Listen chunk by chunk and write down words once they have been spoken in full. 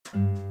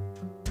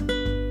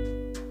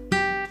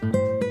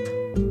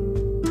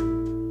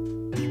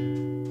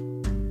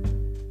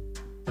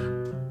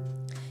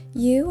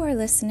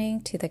listening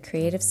to the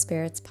Creative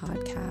Spirits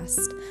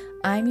podcast.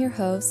 I'm your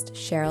host,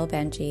 Cheryl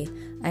Benji.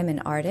 I'm an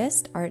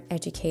artist, art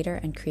educator,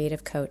 and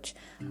creative coach.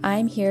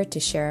 I'm here to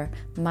share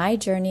my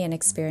journey and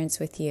experience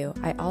with you.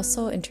 I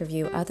also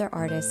interview other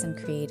artists and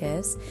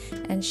creatives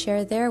and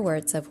share their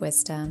words of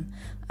wisdom.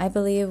 I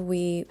believe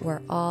we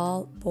were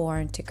all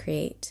born to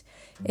create.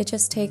 It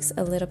just takes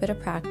a little bit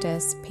of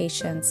practice,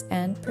 patience,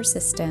 and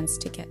persistence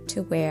to get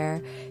to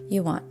where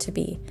you want to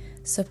be.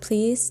 So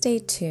please stay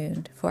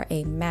tuned for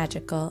a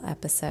magical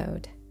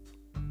episode.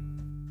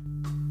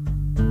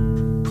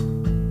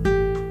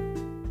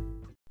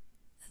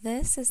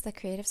 This is the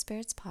Creative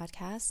Spirits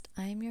podcast.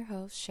 I'm your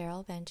host,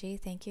 Cheryl Benji.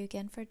 Thank you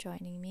again for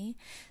joining me.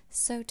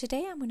 So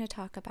today I'm going to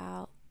talk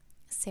about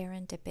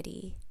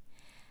serendipity,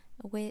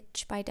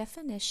 which by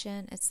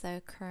definition is the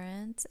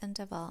occurrence and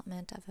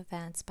development of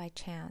events by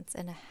chance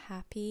in a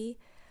happy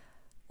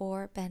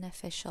or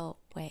beneficial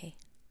way.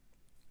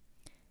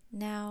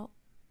 Now,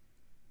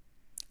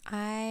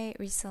 I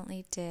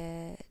recently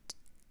did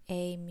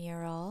a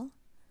mural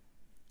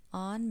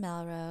on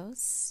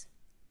Melrose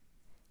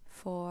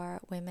for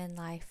Women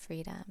Life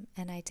Freedom,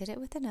 and I did it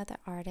with another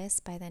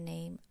artist by the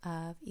name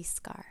of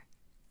Iskar.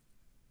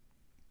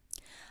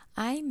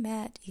 I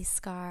met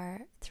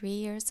Iskar 3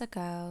 years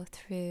ago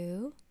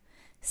through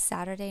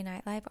Saturday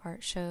Night Live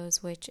art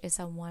shows, which is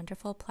a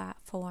wonderful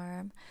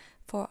platform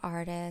for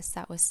artists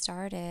that was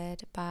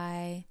started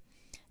by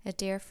a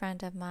dear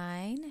friend of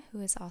mine who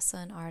is also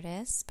an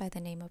artist by the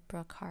name of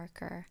Brooke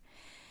Harker.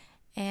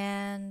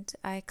 And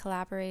I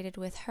collaborated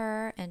with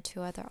her and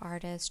two other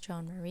artists,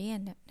 Joan Marie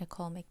and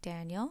Nicole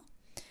McDaniel,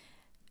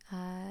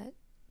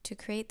 to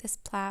create this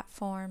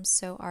platform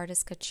so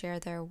artists could share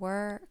their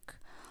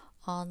work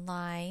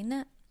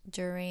online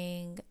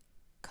during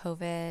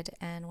COVID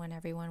and when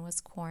everyone was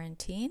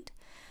quarantined.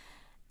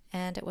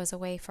 And it was a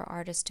way for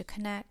artists to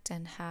connect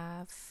and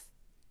have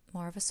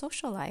more of a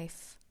social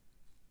life,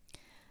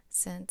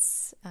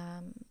 since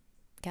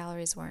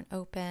galleries weren't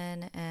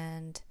open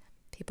and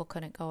people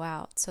couldn't go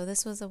out. So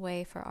this was a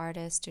way for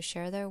artists to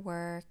share their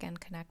work and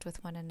connect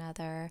with one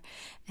another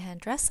and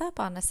dress up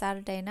on a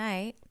Saturday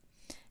night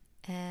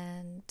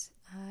and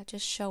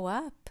just show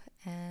up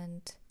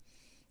and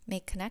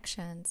make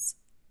connections.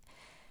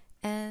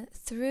 And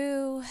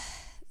through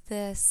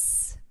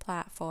this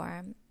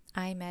platform,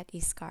 I met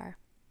Iskar.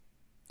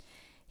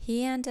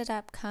 He ended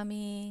up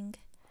coming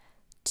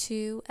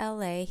to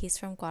LA. He's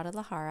from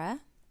Guadalajara.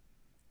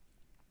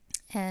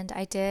 And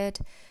I did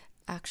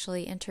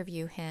actually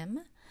interview him,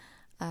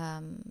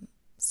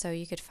 so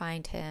you could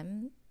find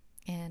him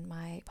in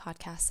my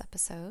podcast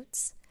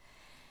episodes.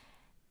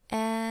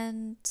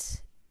 And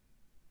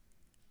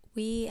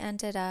we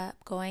ended up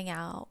going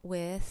out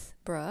with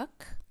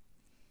Brooke.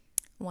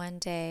 One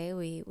day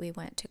we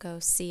went to go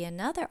see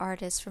another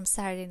artist from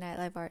Saturday Night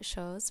Live art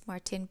shows,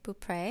 Martin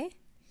Beaupre.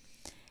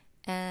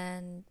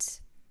 And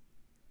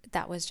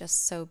that was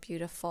just so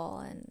beautiful.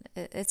 And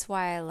it's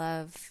why I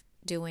love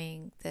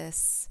doing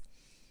this,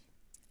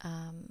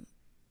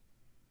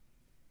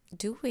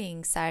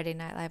 doing Saturday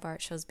Night Live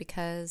art shows,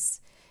 because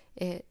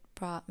it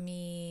brought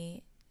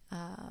me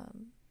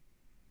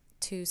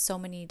to so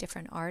many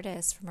different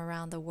artists from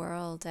around the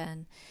world,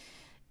 and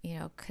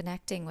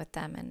connecting with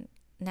them, and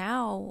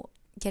now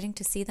getting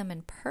to see them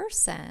in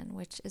person,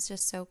 which is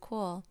just so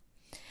cool.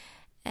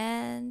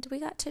 And we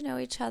got to know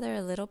each other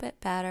a little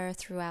bit better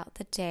throughout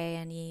the day,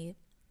 and he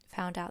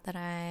found out that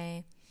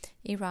I'm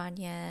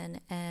Iranian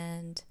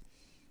and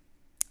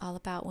all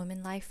about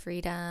women life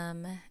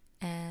freedom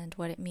and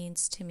what it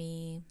means to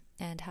me,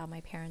 and how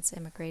my parents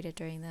immigrated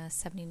during the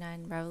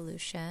 79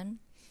 revolution.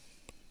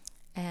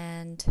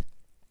 And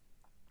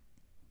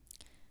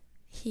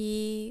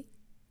he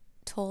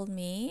told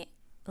me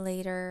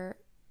later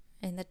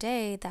in the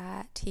day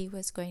that he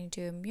was going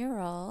to do a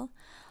mural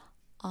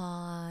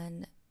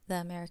on the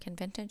American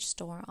Vintage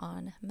store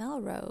on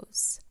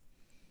Melrose.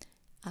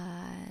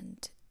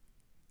 And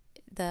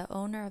the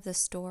owner of the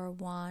store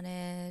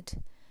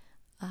wanted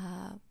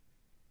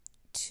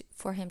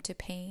for him to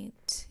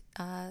paint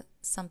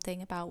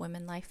something about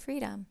women life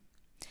freedom.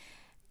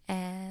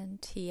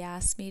 And he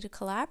asked me to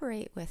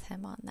collaborate with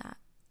him on that.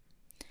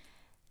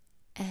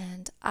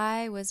 And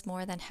I was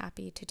more than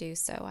happy to do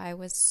so. I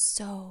was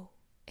so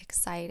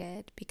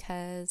excited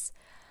because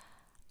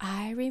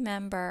I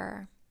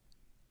remember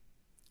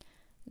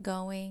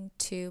going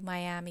to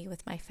Miami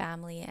with my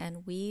family,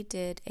 and we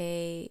did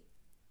a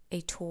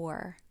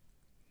tour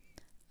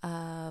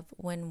of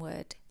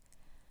Wynwood.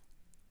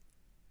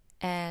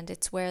 And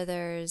it's where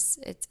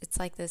it's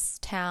like this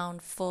town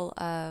full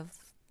of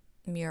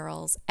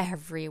murals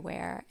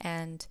everywhere.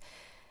 And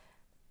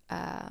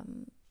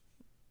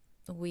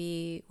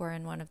we were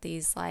in one of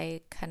these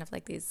kind of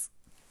like these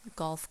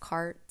golf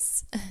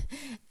carts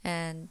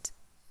and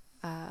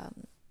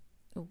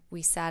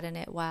we sat in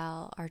it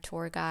while our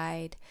tour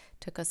guide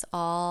took us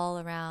all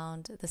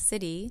around the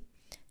city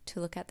to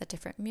look at the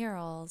different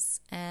murals.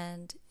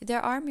 And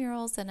there are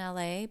murals in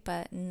LA,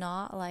 but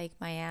not like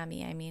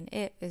Miami. I mean,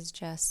 it is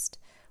just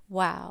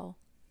wow.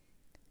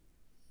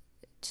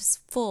 Just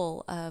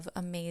full of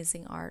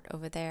amazing art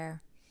over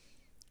there.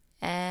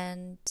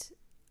 And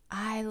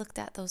I looked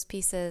at those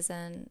pieces,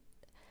 and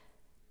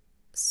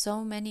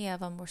so many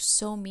of them were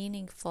so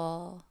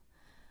meaningful.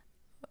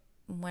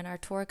 When our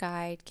tour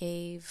guide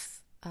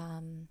gave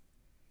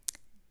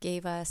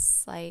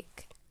us,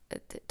 like,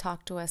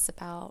 talked to us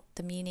about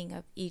the meaning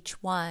of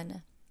each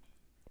one,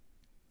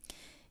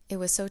 it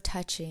was so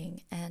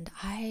touching. And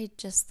I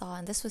just thought,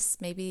 and this was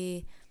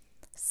maybe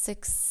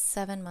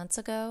 6-7 months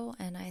ago,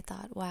 and I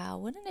thought, wow,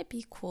 wouldn't it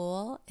be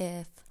cool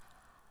if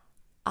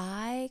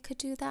I could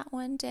do that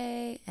one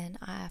day, and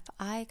if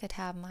I could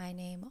have my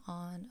name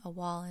on a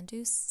wall and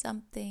do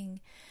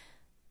something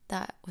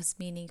that was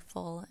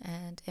meaningful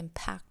and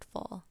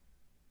impactful.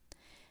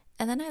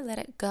 And then I let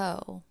it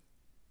go.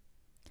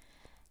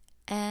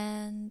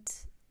 And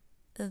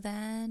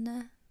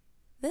then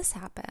this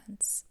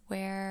happens,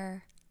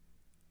 where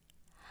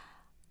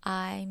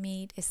I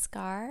meet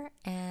Iskar,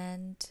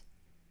 and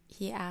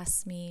he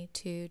asked me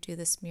to do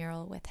this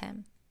mural with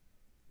him.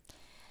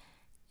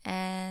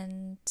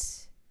 And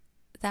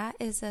that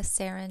is a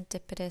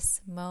serendipitous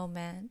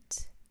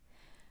moment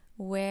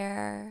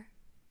where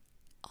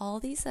all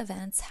these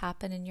events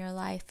happen in your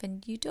life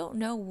and you don't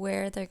know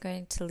where they're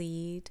going to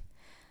lead.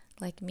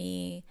 Like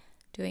me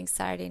doing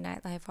Saturday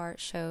Night Live art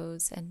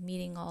shows and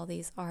meeting all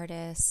these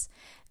artists,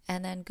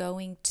 and then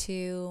going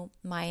to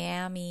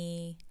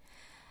Miami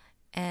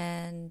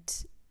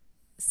and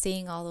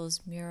seeing all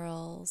those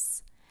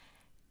murals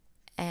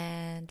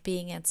and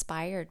being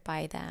inspired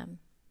by them.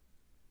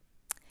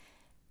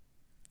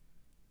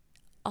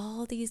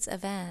 All these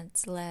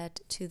events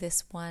led to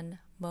this one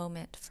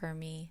moment for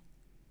me.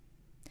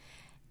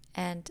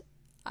 And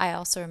I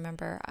also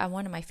remember,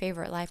 one of my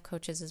favorite life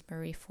coaches is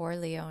Marie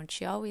Forleo, and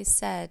she always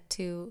said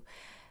to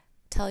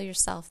tell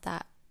yourself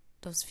that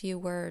those few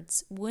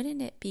words,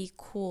 wouldn't it be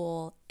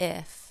cool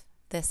if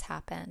this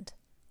happened?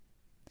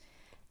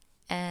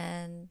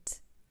 And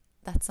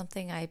that's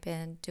something I've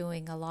been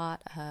doing a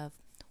lot of.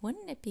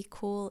 Wouldn't it be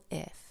cool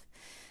if?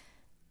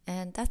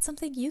 And that's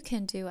something you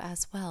can do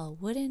as well.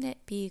 Wouldn't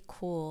it be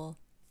cool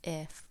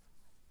if?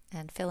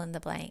 And fill in the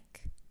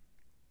blank.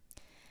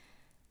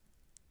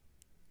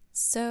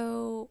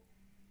 So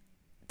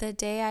the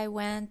day I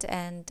went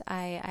and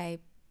I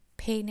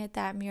painted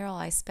that mural,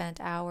 I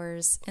spent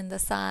hours in the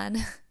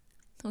sun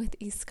with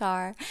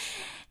Iskar.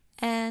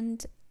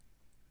 And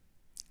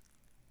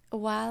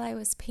while I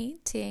was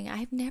painting,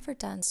 I've never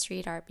done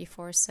street art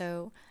before,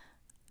 so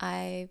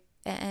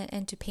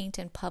and to paint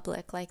in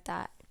public like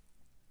that.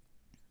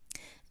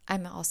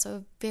 I'm also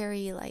a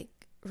very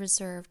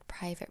reserved,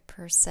 private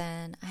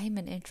person. I'm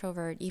an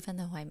introvert, even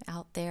though I'm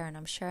out there and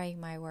I'm sharing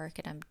my work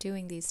and I'm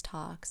doing these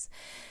talks.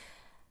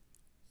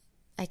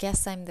 I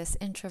guess I'm this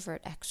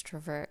introvert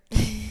extrovert.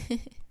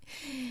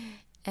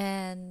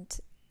 And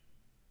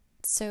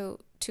so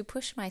to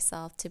push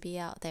myself to be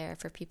out there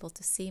for people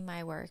to see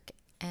my work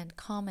and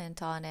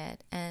comment on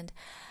it. And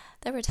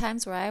there were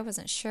times where I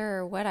wasn't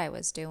sure what I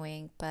was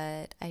doing,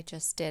 but I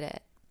just did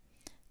it.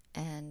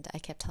 And I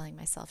kept telling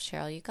myself,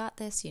 Cheryl, you got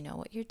this. You know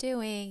what you're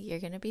doing. You're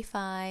going to be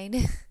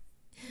fine.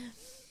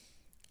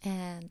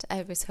 And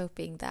I was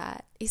hoping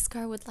that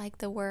Iskar would like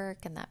the work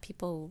and that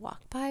people who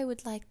walked by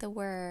would like the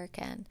work.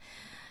 And,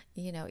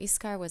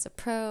 Iskar was a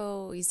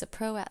pro. He's a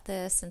pro at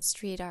this and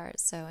street art.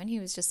 And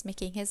he was just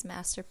making his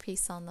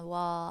masterpiece on the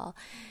wall.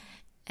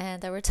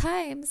 And there were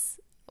times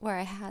where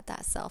I had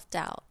that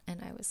self-doubt.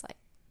 And I was like,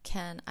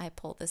 can I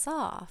pull this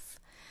off?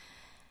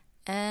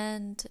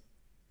 And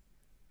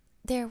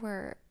there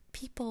were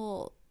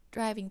people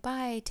driving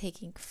by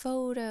taking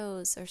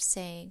photos or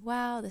saying,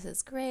 wow, this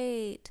is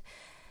great.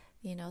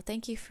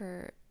 Thank you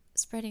for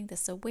spreading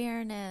this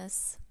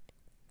awareness.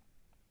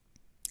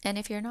 And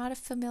if you're not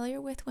familiar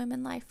with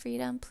Women Life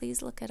Freedom,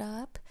 please look it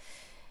up.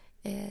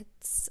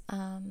 It's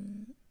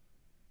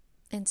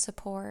in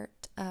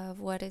support of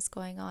what is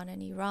going on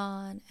in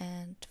Iran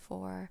and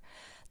for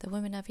the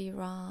women of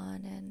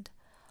Iran and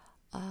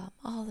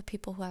all the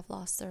people who have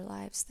lost their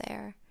lives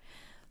there.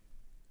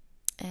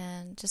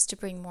 And just to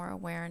bring more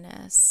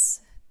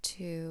awareness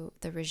to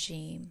the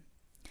regime.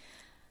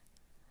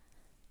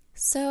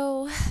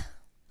 So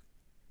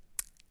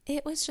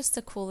it was just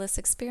the coolest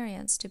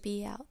experience to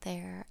be out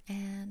there,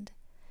 and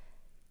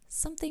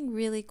something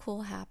really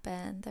cool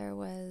happened. There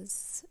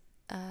was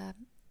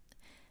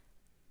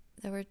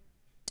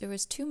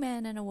 2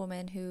 men and a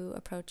woman who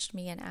approached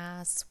me and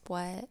asked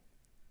what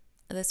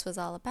this was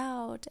all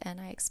about,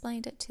 and I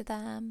explained it to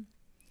them.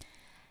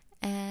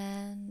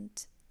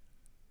 And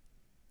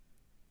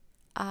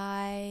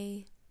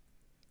I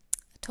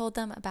told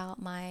them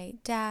about my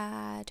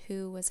dad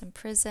who was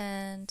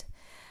imprisoned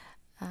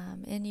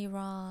in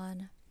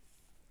Iran,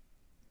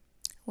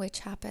 which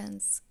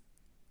happens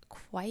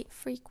quite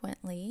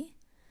frequently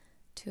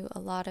to a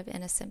lot of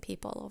innocent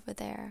people over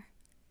there,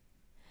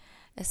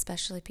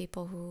 especially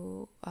people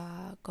who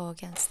go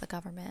against the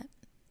government.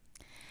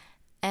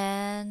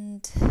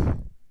 And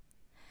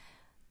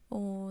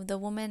the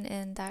woman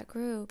in that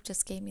group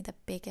just gave me the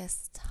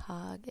biggest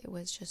hug. It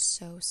was just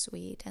so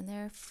sweet. And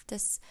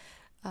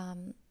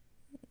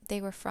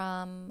they were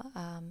from,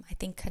 I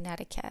think,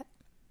 Connecticut.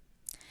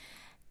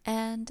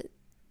 And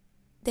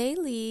they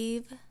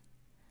leave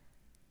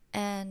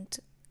and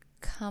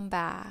come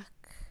back.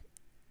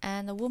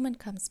 And the woman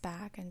comes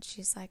back and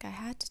she's like, I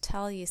had to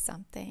tell you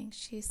something.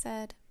 She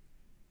said,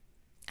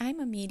 I'm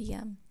a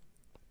medium.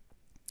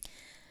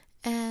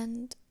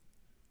 And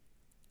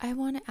I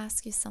want to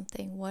ask you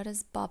something. What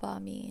does Baba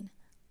mean?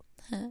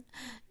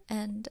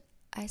 And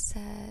I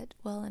said,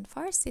 well, in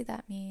Farsi,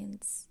 that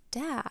means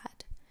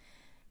dad.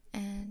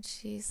 And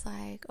she's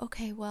like,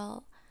 okay,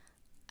 well,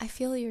 I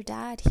feel your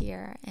dad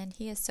here, and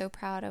he is so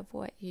proud of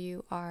what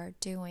you are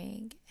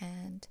doing,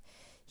 and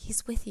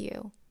he's with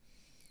you.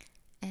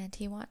 And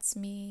he wants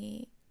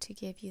me to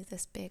give you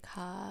this big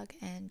hug.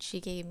 And she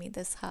gave me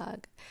this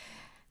hug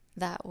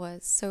that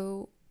was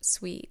so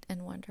sweet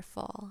and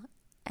wonderful.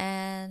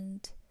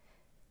 And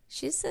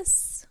she's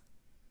this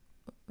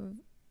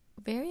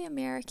very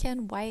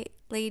American white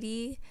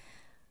lady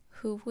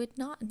who would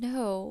not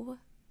know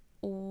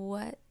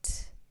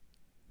what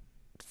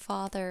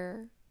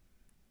father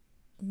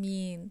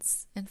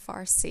means in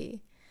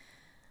Farsi.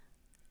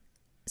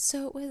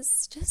 So it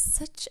was just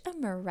such a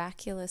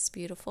miraculous,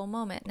 beautiful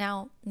moment.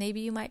 Now,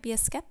 maybe you might be a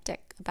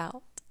skeptic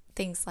about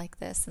things like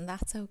this, and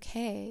that's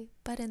okay.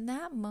 But in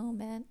that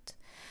moment,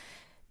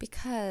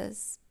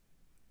 because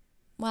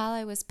while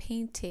I was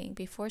painting,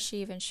 before she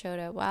even showed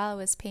up, while I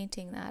was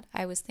painting that,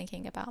 I was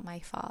thinking about my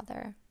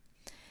father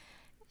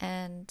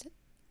and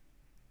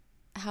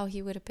how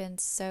he would have been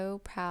so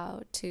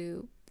proud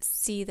to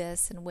see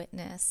this and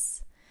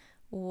witness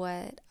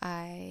what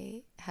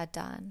I had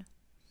done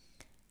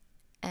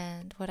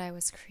and what I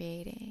was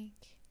creating,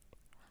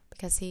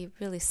 because he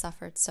really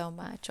suffered so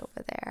much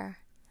over there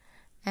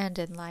and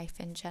in life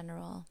in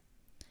general.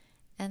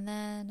 And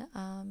then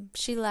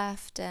she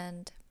left,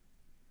 and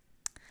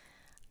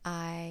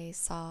I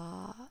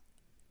saw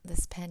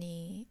this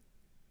penny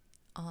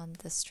on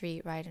the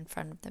street right in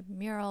front of the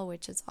mural,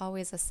 which is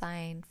always a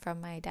sign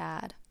from my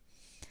dad.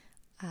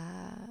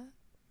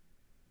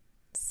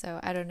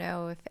 So I don't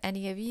know if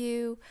any of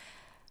you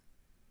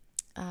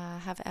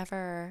have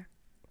ever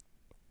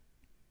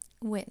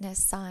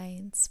witnessed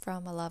signs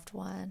from a loved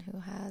one who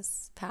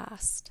has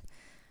passed,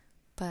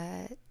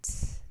 but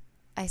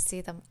I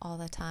see them all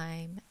the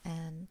time,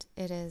 and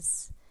it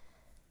is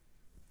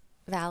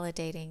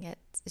validating. It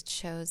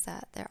shows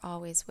that they're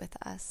always with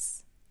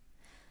us.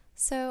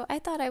 So I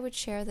thought I would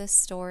share this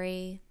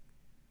story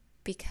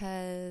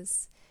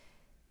because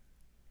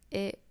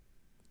it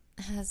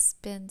has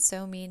been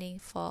so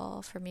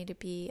meaningful for me to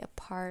be a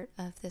part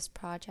of this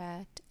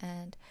project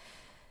and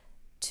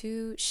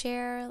to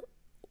share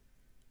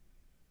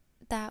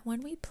that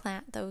when we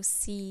plant those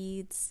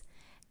seeds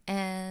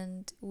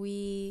and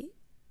we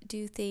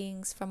do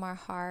things from our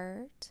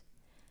heart,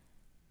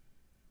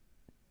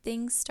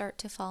 things start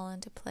to fall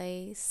into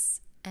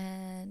place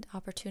and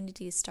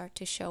opportunities start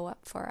to show up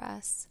for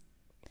us.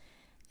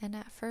 And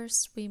at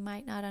first we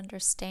might not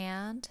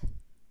understand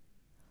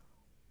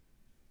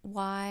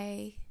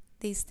why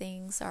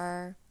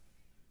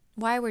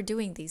we're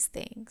doing these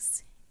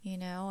things,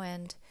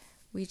 and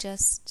we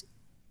just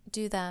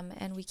do them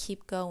and we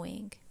keep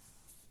going.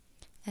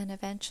 And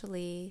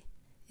eventually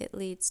it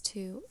leads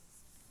to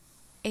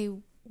a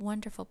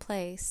wonderful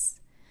place.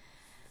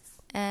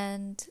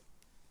 And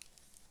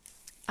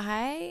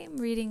I'm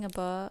reading a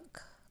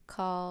book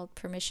called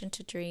Permission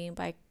to Dream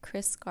by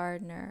Chris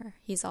Gardner.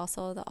 He's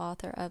also the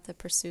author of The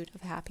Pursuit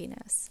of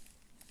Happiness.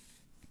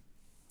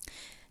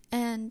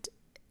 And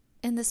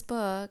in this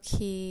book,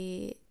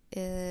 he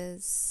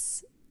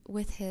is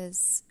with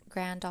his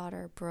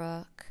granddaughter,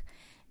 Brooke,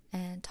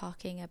 and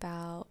talking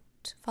about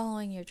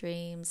following your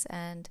dreams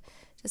and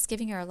just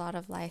giving her a lot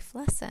of life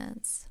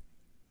lessons.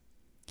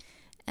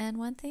 And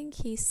one thing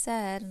he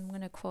said, and I'm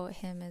going to quote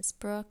him, is,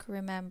 Brooke,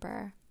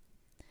 remember,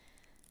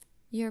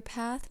 your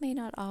path may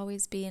not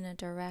always be in a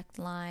direct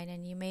line,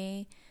 and you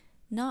may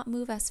not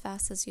move as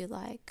fast as you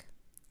like.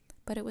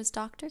 But it was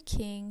Dr.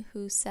 King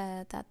who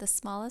said that the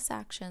smallest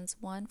actions,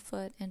 one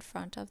foot in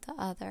front of the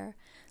other,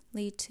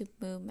 lead to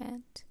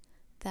movement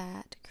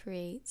that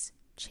creates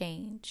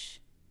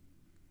change.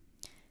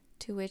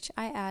 To which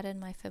I added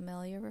my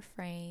familiar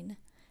refrain,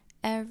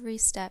 every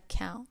step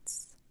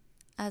counts,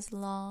 as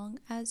long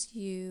as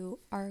you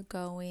are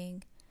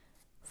going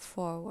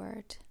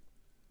forward.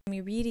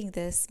 Me reading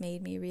this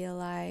made me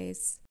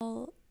realize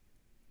all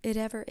it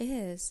ever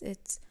is.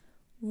 It's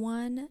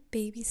one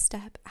baby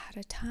step at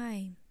a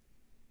time.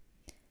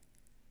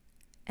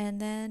 And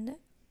then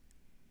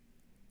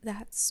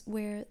that's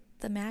where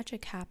the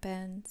magic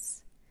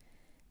happens.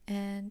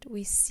 And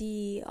we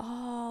see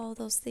all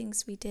those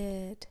things we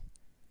did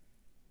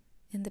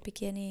in the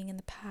beginning, in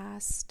the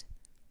past.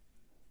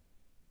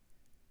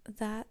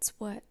 That's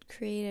what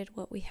created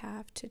what we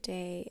have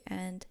today.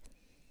 And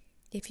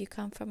if you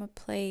come from a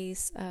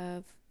place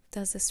of,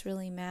 does this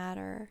really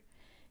matter?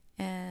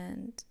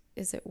 And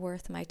is it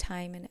worth my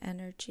time and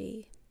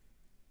energy?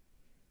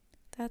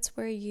 That's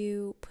where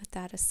you put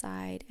that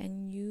aside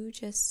and you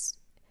just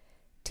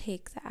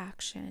take the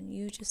action.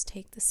 You just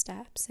take the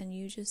steps and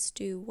you just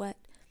do what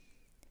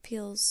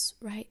feels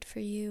right for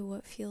you,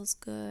 what feels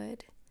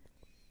good.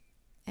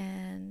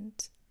 And,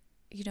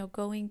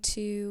 going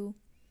to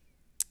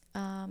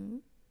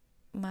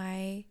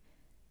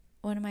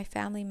one of my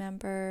family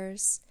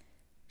members,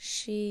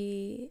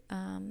 she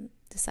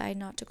decided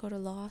not to go to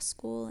law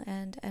school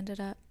and ended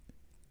up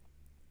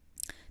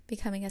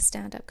becoming a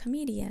stand-up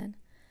comedian.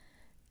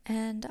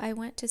 And I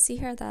went to see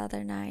her the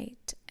other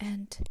night,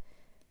 and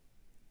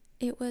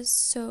it was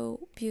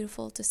so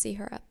beautiful to see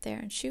her up there,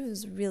 and she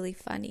was really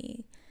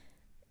funny.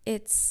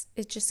 It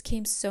just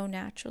came so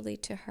naturally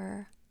to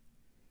her.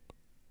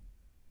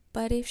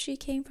 But if she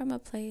came from a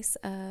place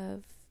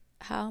of,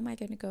 how am I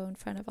going to go in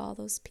front of all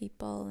those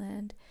people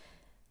and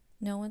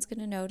no one's going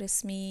to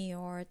notice me,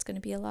 or it's going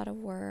to be a lot of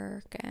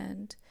work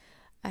and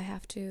I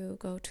have to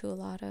go to a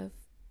lot of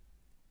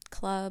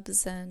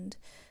clubs and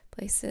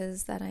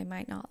places that I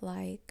might not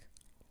like.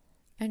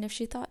 And if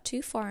she thought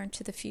too far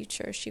into the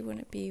future, she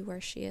wouldn't be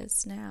where she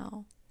is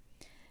now.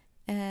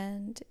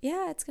 And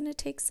yeah, it's going to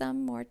take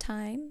some more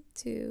time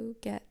to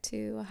get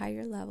to a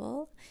higher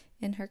level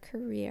in her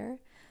career.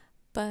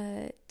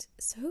 But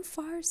so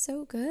far,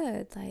 so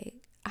good. Like,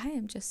 I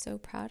am just so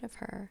proud of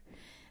her.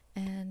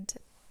 And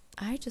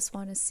I just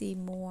want to see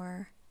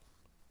more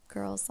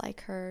girls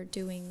like her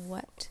doing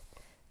what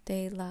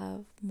they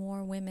love,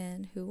 more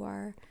women who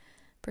are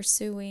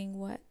pursuing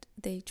what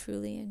they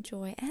truly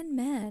enjoy, and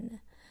men.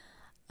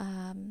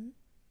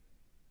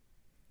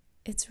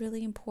 It's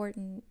really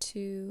important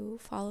to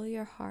follow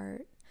your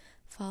heart,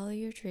 follow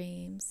your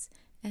dreams,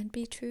 and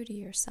be true to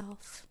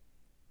yourself.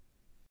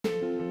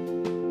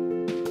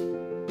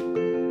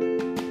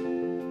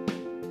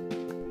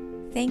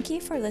 Thank you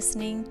for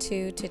listening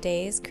to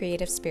today's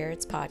Creative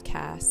Spirits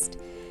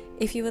podcast.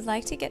 If you would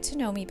like to get to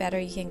know me better,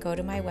 you can go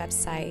to my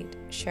website,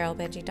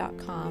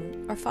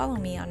 cherylbenji.com, or follow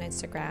me on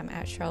Instagram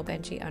at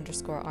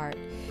cherylbenji_art.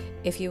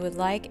 If you would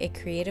like a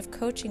creative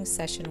coaching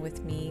session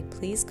with me,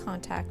 please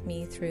contact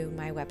me through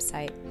my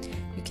website.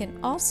 You can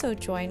also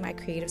join my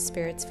Creative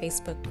Spirits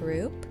Facebook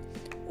group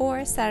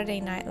or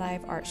Saturday Night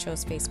Live Art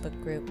Show's Facebook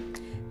group.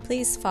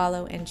 Please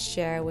follow and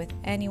share with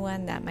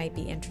anyone that might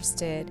be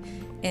interested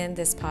in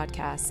this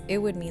podcast. It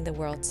would mean the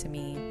world to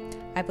me.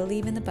 I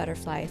believe in the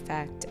butterfly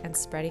effect and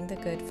spreading the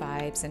good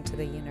vibes into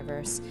the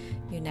universe.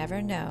 You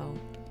never know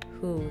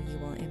who you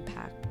will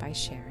impact by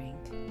sharing.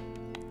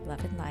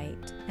 Love and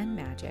light and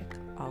magic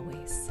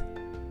always.